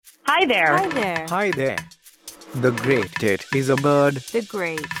Hi there. Hi there. Hi there. The great tit is a bird. The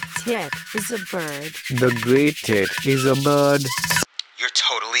great tit is a bird. The great tit is a bird. You're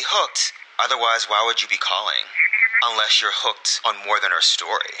totally hooked. Otherwise, why would you be calling? Unless you're hooked on more than her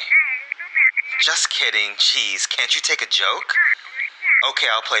story. Just kidding. Jeez, can't you take a joke? Okay,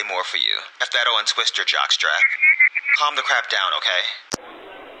 I'll play more for you. If that'll untwist your jockstrap. Calm the crap down, okay?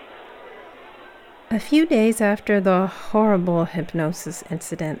 A few days after the horrible hypnosis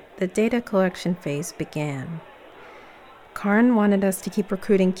incident, the data collection phase began. Karin wanted us to keep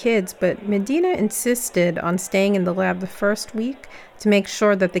recruiting kids, but Medina insisted on staying in the lab the first week to make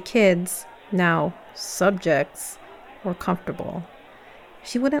sure that the kids, now subjects, were comfortable.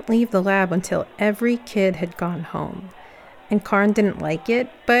 She wouldn't leave the lab until every kid had gone home. And Karin didn't like it,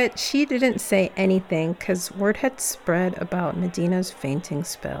 but she didn't say anything because word had spread about Medina's fainting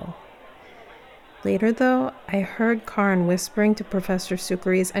spell. Later, though, I heard Karin whispering to Professor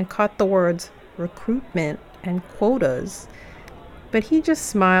Sucres and caught the words recruitment and quotas, but he just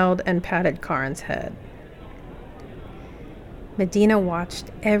smiled and patted Karin's head. Medina watched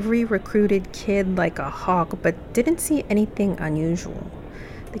every recruited kid like a hawk, but didn't see anything unusual.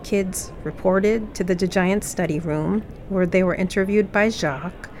 The kids reported to the giant study room, where they were interviewed by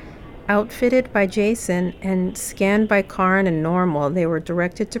Jacques. Outfitted by Jason and scanned by Karin and Normal, they were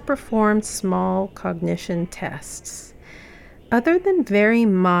directed to perform small cognition tests. Other than very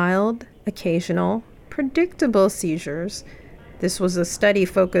mild, occasional, predictable seizures, this was a study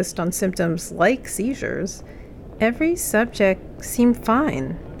focused on symptoms like seizures, every subject seemed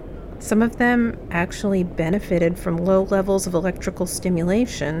fine. Some of them actually benefited from low levels of electrical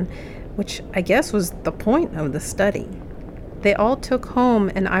stimulation, which I guess was the point of the study. They all took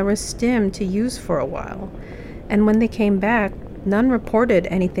home an Iris Stim to use for a while, and when they came back, none reported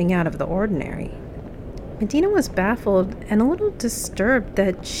anything out of the ordinary. Medina was baffled and a little disturbed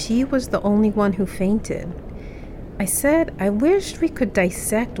that she was the only one who fainted. I said I wished we could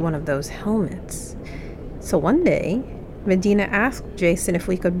dissect one of those helmets. So one day, Medina asked Jason if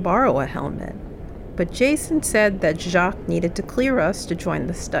we could borrow a helmet, but Jason said that Jacques needed to clear us to join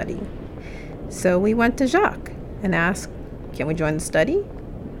the study. So we went to Jacques and asked, "Can we join the study?"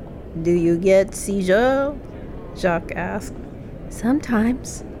 "Do you get seizure?" Jacques asked.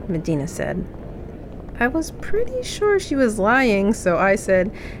 "Sometimes," Medina said. I was pretty sure she was lying, so I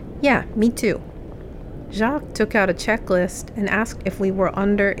said, "Yeah, me too." Jacques took out a checklist and asked if we were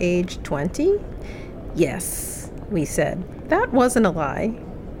under age 20. "Yes," we said. That wasn't a lie.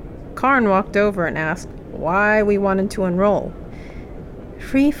 Karin walked over and asked why we wanted to enroll.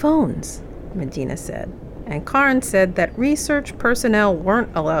 "Free phones," Medina said. And Karin said that research personnel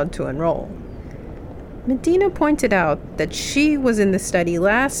weren't allowed to enroll. Medina pointed out that she was in the study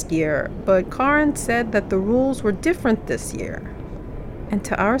last year, but Karin said that the rules were different this year. And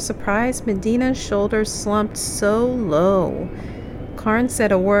to our surprise, Medina's shoulders slumped so low. Karin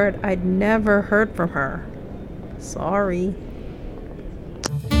said a word I'd never heard from her. "Sorry."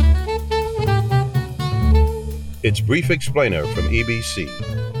 It's Brief Explainer from EBC.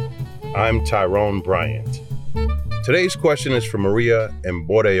 I'm Tyrone Bryant. Today's question is from Maria in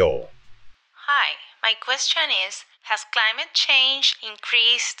Bordeaux. Hi, my question is, has climate change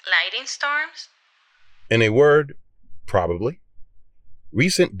increased lightning storms? In a word, probably.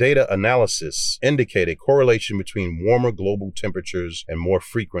 Recent data analysis indicate a correlation between warmer global temperatures and more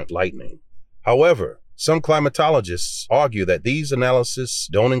frequent lightning. However, some climatologists argue that these analyses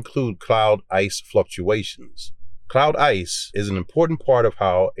don't include cloud ice fluctuations. Cloud ice is an important part of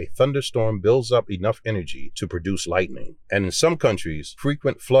how a thunderstorm builds up enough energy to produce lightning. And in some countries,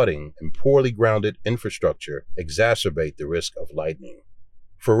 frequent flooding and poorly grounded infrastructure exacerbate the risk of lightning.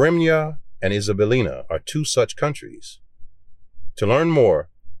 Ferimnia and Isabelina are two such countries. To learn more,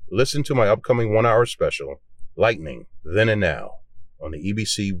 listen to my upcoming 1-hour special, Lightning, Then and Now, on the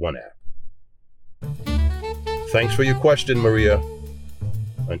EBC One app. Thanks for your question, Maria.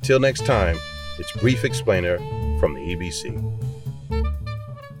 Until next time, it's Brief Explainer from the EBC.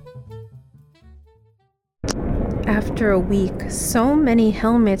 After a week, so many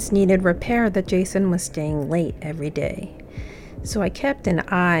helmets needed repair that Jason was staying late every day. So I kept an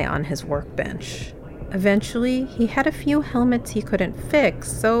eye on his workbench. Eventually, he had a few helmets he couldn't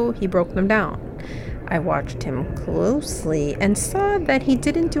fix, so he broke them down. I watched him closely and saw that he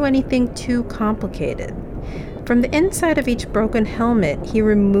didn't do anything too complicated. From the inside of each broken helmet, he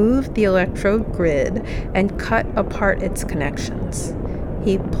removed the electrode grid and cut apart its connections.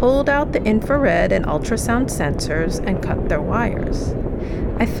 He pulled out the infrared and ultrasound sensors and cut their wires.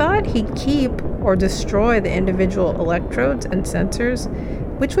 I thought he'd keep or destroy the individual electrodes and sensors,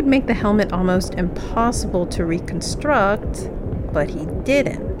 which would make the helmet almost impossible to reconstruct, but he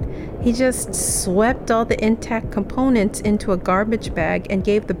didn't. He just swept all the intact components into a garbage bag and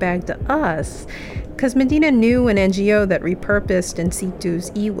gave the bag to us, because Medina knew an NGO that repurposed in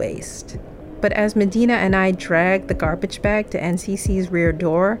situ's e-waste. But as Medina and I dragged the garbage bag to NCC's rear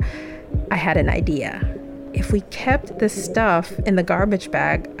door, I had an idea. If we kept the stuff in the garbage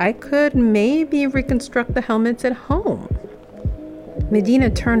bag, I could maybe reconstruct the helmets at home. Medina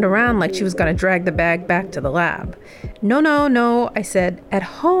turned around like she was going to drag the bag back to the lab. No, I said. At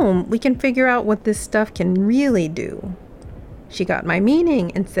home, we can figure out what this stuff can really do. She got my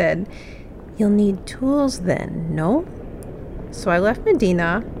meaning and said, "You'll need tools then, no?" So I left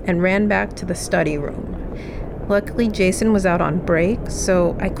Medina and ran back to the study room. Luckily, Jason was out on break,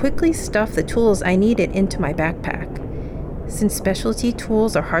 so I quickly stuffed the tools I needed into my backpack. Since specialty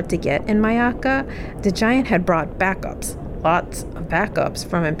tools are hard to get in Mayaka, the giant had brought backups, lots of backups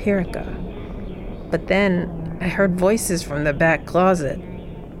from Empirica. But then I heard voices from the back closet.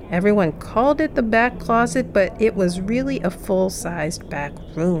 Everyone called it the back closet, but it was really a full-sized back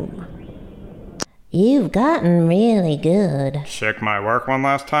room. You've gotten really good. Check my work one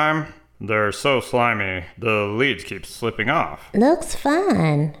last time? They're so slimy, the leads keep slipping off. Looks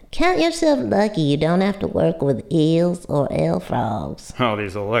fine. Count yourself lucky you don't have to work with eels or eel frogs. Oh,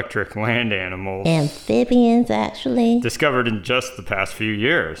 these electric land animals. Amphibians, actually. Discovered in just the past few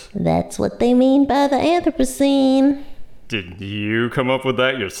years. That's what they mean by the Anthropocene. Did you come up with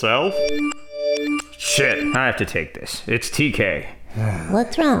that yourself? Shit, I have to take this. It's TK.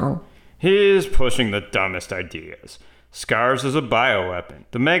 What's wrong? He's pushing the dumbest ideas. Scars is a bioweapon.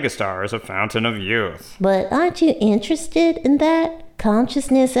 The Megastar is a fountain of youth. But aren't you interested in that?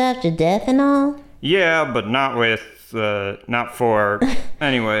 Consciousness after death and all? Yeah, but not for...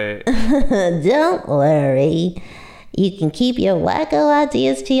 Anyway. Don't worry. You can keep your wacko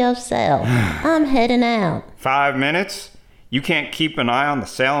ideas to yourself. I'm heading out. 5 minutes? You can't keep an eye on the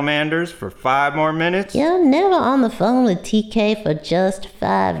salamanders for 5 more minutes? You're never on the phone with TK for just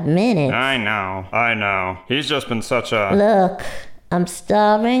 5 minutes. I know. He's just been such a... Look, I'm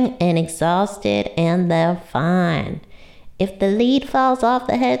starving and exhausted, and they're fine. If the lead falls off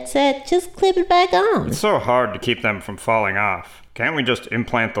the headset, just clip it back on. It's so hard to keep them from falling off. Can't we just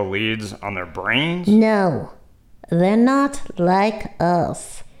implant the leads on their brains? No, they're not like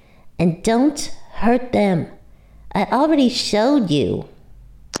us. And don't hurt them. I already showed you.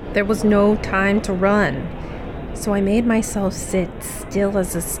 There was no time to run, so I made myself sit still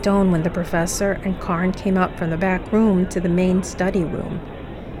as a stone when the professor and Karn came up from the back room to the main study room.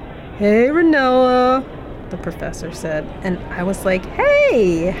 "Hey, Ranella," the professor said, and I was like,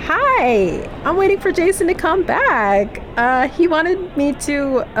 "Hey, hi, I'm waiting for Jason to come back. He wanted me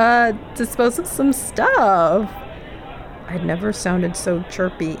to dispose of some stuff." I'd never sounded so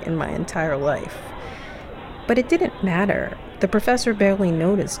chirpy in my entire life. But it didn't matter. The professor barely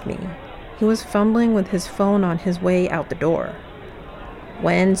noticed me. He was fumbling with his phone on his way out the door.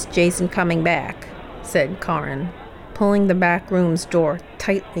 "When's Jason coming back?" said Karen, pulling the back room's door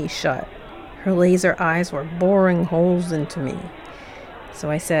tightly shut. Her laser eyes were boring holes into me. So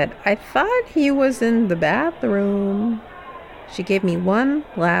I said, "I thought he was in the bathroom." She gave me one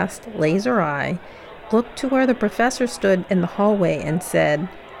last laser eye, looked to where the professor stood in the hallway, and said,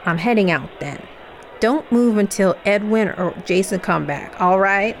 "I'm heading out then. Don't move until Edwin or Jason come back, all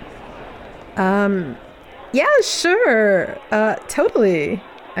right?" Yeah, sure. Totally,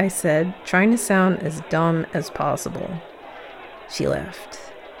 I said, trying to sound as dumb as possible. She left.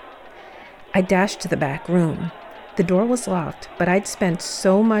 I dashed to the back room. The door was locked, but I'd spent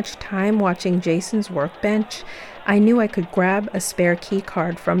so much time watching Jason's workbench, I knew I could grab a spare key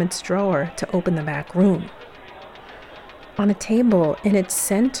card from its drawer to open the back room. On a table in its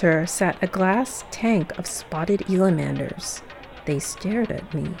center sat a glass tank of spotted elamanders. They stared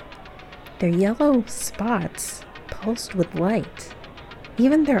at me. Their yellow spots pulsed with light.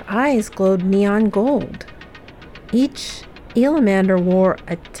 Even their eyes glowed neon gold. Each elamander wore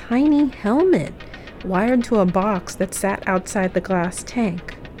a tiny helmet wired to a box that sat outside the glass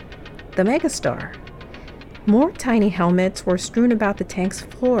tank. The Megastar. More tiny helmets were strewn about the tank's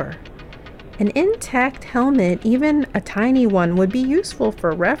floor. An intact helmet, even a tiny one, would be useful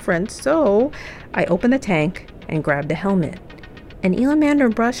for reference, so I opened the tank and grabbed a helmet. An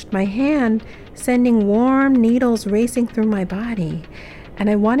elamander brushed my hand, sending warm needles racing through my body. And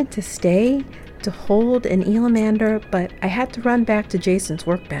I wanted to stay, to hold an elamander, but I had to run back to Jason's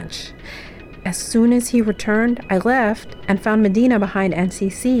workbench. As soon as he returned, I left and found Medina behind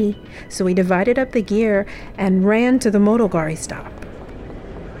NCC, so we divided up the gear and ran to the Motogari stop.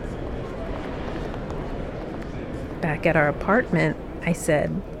 Back at our apartment, I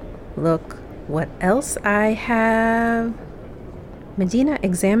said, "Look what else I have." Medina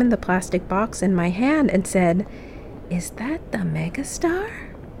examined the plastic box in my hand and said, "Is that the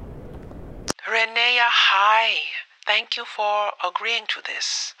Megastar?" Renea, hi. Thank you for agreeing to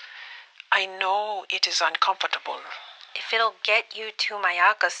this. I know it is uncomfortable. If it'll get you to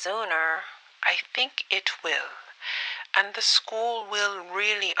Mayaka sooner. I think it will. And the school will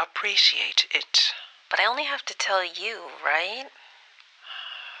really appreciate it. But I only have to tell you, right?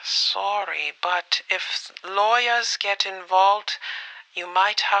 Sorry, but if lawyers get involved, you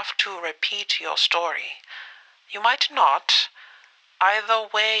might have to repeat your story. You might not. Either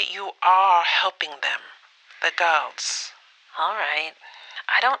way, you are helping them, the girls. All right.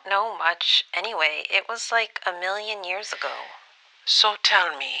 I don't know much. Anyway, it was like 1,000,000 years ago. So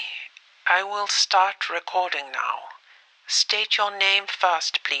tell me, I will start recording now. State your name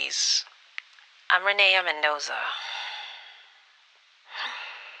first, please. I'm Renea Mendoza.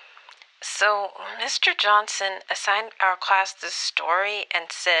 So, Mr. Johnson assigned our class this story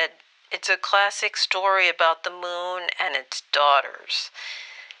and said it's a classic story about the moon and its daughters.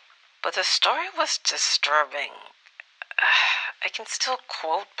 But the story was disturbing. I can still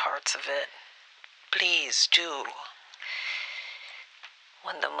quote parts of it. Please do.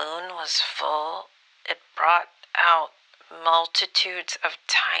 When the moon was full, it brought out multitudes of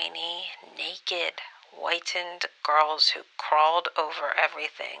tiny, naked, whitened girls who crawled over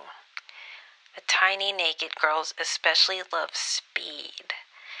everything. The tiny, naked girls especially loved speed.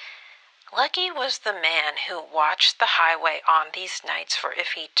 Lucky was the man who watched the highway on these nights, for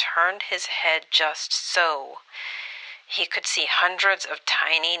if he turned his head just so, he could see hundreds of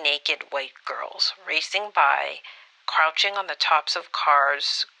tiny, naked white girls racing by, crouching on the tops of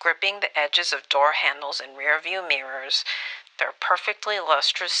cars, gripping the edges of door handles and rearview mirrors, their perfectly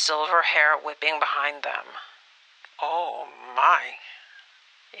lustrous silver hair whipping behind them. Oh, my.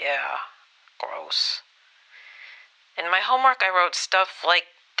 Yeah, gross. In my homework, I wrote stuff like,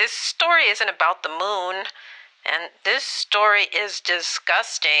 "This story isn't about the moon," and "This story is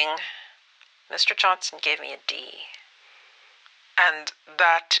disgusting." Mr. Johnson gave me a D. And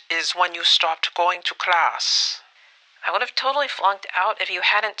that is when you stopped going to class? I would have totally flunked out if you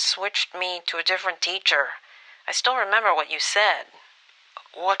hadn't switched me to a different teacher. I still remember what you said.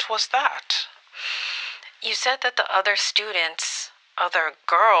 What was that? You said that the other students, other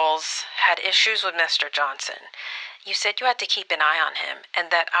girls, had issues with Mr. Johnson. You said you had to keep an eye on him,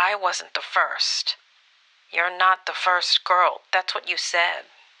 and that I wasn't the first. You're not the first girl. That's what you said.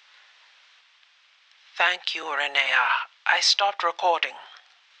 Thank you, Renea. I stopped recording.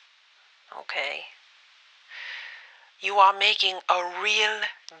 Okay. You are making a real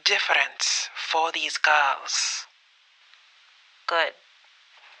difference for these girls. Good.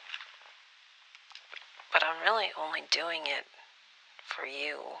 But I'm really only doing it for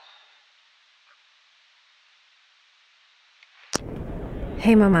you.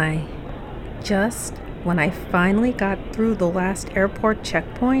 Hey, Mamai. Just when I finally got through the last airport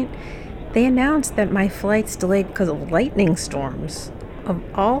checkpoint, they announced that my flight's delayed because of lightning storms. Of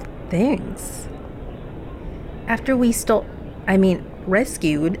all things. After we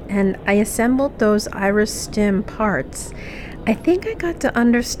rescued, and I assembled those iris stem parts, I think I got to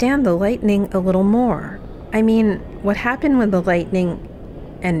understand the lightning a little more. I mean, what happened with the lightning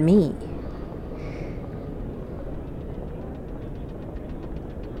and me.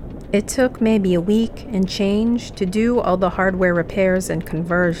 It took maybe a week and change to do all the hardware repairs and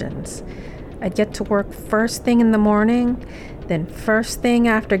conversions. I'd get to work first thing in the morning, then first thing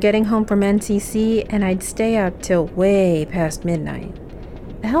after getting home from NCC, and I'd stay up till way past midnight.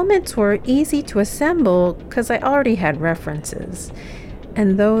 The helmets were easy to assemble because I already had references.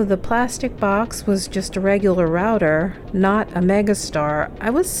 And though the plastic box was just a regular router, not a Megastar, I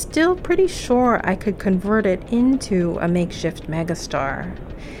was still pretty sure I could convert it into a makeshift Megastar.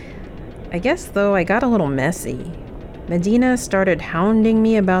 I guess, though, I got a little messy. Medina started hounding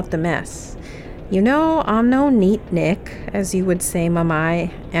me about the mess. You know, I'm no neat Nick, as you would say,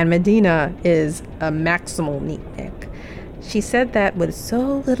 Mamai, and Medina is a maximal neat Nick. She said that with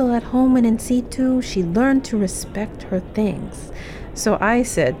so little at home and in situ, she learned to respect her things. So I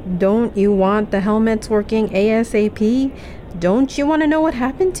said, "Don't you want the helmets working ASAP? Don't you want to know what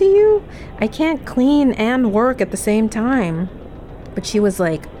happened to you? I can't clean and work at the same time." But she was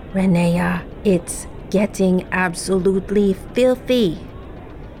like, "Renea, it's getting absolutely filthy."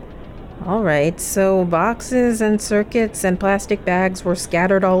 All right, so boxes and circuits and plastic bags were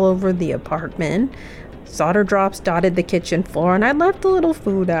scattered all over the apartment. Solder drops dotted the kitchen floor, and I left a little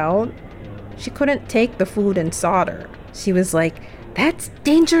food out. She couldn't take the food and solder. She was like, "That's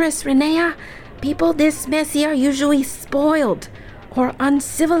dangerous, Renea. People this messy are usually spoiled, or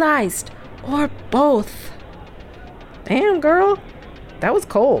uncivilized, or both." Damn, girl. That was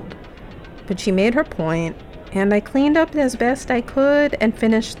cold. But she made her point, and I cleaned up as best I could and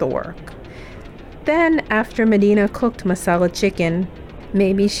finished the work. Then, after Medina cooked masala chicken,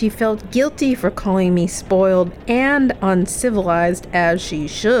 maybe she felt guilty for calling me spoiled and uncivilized as she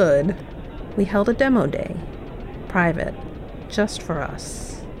should. We held a demo day, private, just for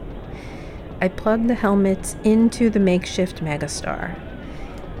us. I plugged the helmets into the makeshift Megastar.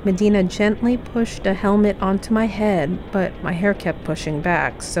 Medina gently pushed a helmet onto my head, but my hair kept pushing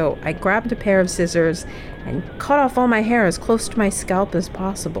back, so I grabbed a pair of scissors and cut off all my hair as close to my scalp as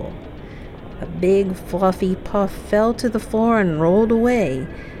possible. A big, fluffy puff fell to the floor and rolled away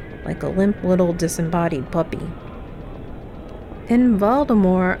like a limp little disembodied puppy. In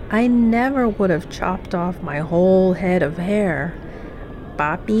Baltimore, I never would have chopped off my whole head of hair.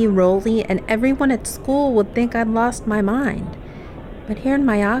 Boppy, Rolly, and everyone at school would think I'd lost my mind. But here in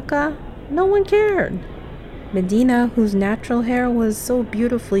Mayaka, no one cared. Medina, whose natural hair was so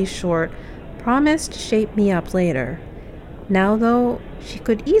beautifully short, promised to shape me up later. Now, though, she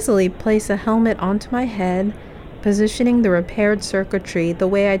could easily place a helmet onto my head, positioning the repaired circuitry the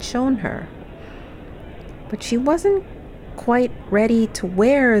way I'd shown her. But she wasn't quite ready to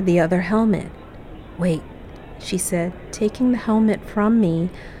wear the other helmet. "Wait," she said, taking the helmet from me,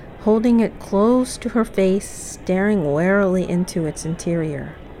 holding it close to her face, staring warily into its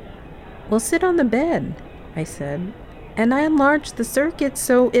interior. "We'll sit on the bed," I said, "and I enlarged the circuit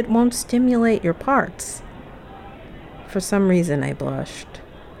so it won't stimulate your parts." For some reason, I blushed.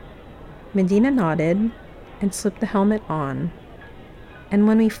 Medina nodded and slipped the helmet on. And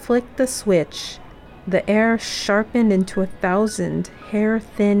when we flicked the switch, the air sharpened into 1,000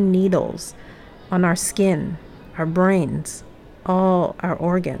 hair-thin needles on our skin, our brains, all our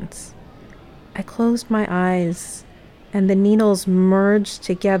organs. I closed my eyes, and the needles merged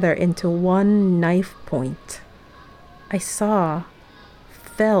together into one knife point. I felt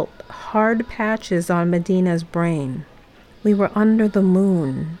hard patches on Medina's brain. We were under the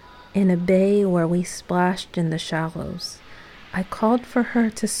moon, in a bay where we splashed in the shallows. I called for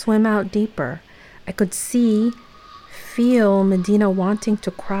her to swim out deeper. I could feel Medina wanting to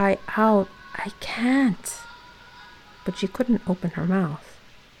cry out, "I can't." But she couldn't open her mouth.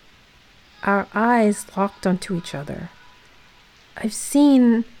 Our eyes locked onto each other. "I've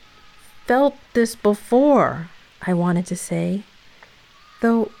felt this before," I wanted to say.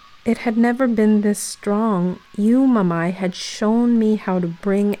 Though it had never been this strong, you, Mamai, had shown me how to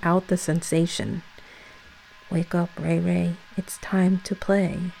bring out the sensation. "Wake up, Ray Ray. It's time to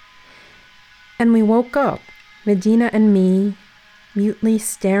play." And we woke up, Medina and me, mutely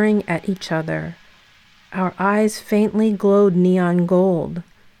staring at each other. Our eyes faintly glowed neon gold,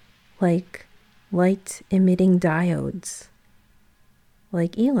 like light-emitting diodes,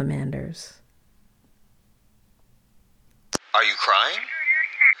 like elamanders. Are you crying?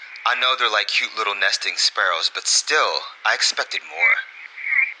 I know they're like cute little nesting sparrows, but still, I expected more.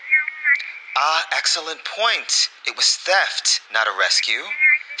 Ah, excellent point. It was theft, not a rescue.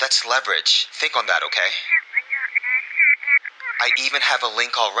 That's leverage. Think on that, okay? I even have a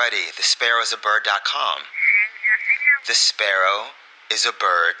link already, thesparrowsabird.com.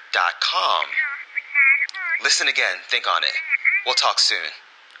 Thesparrowsabird.com. Listen again, think on it. We'll talk soon.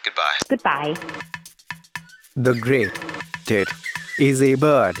 Goodbye. Goodbye. The Great Tit is a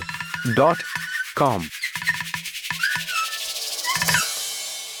Bird.com.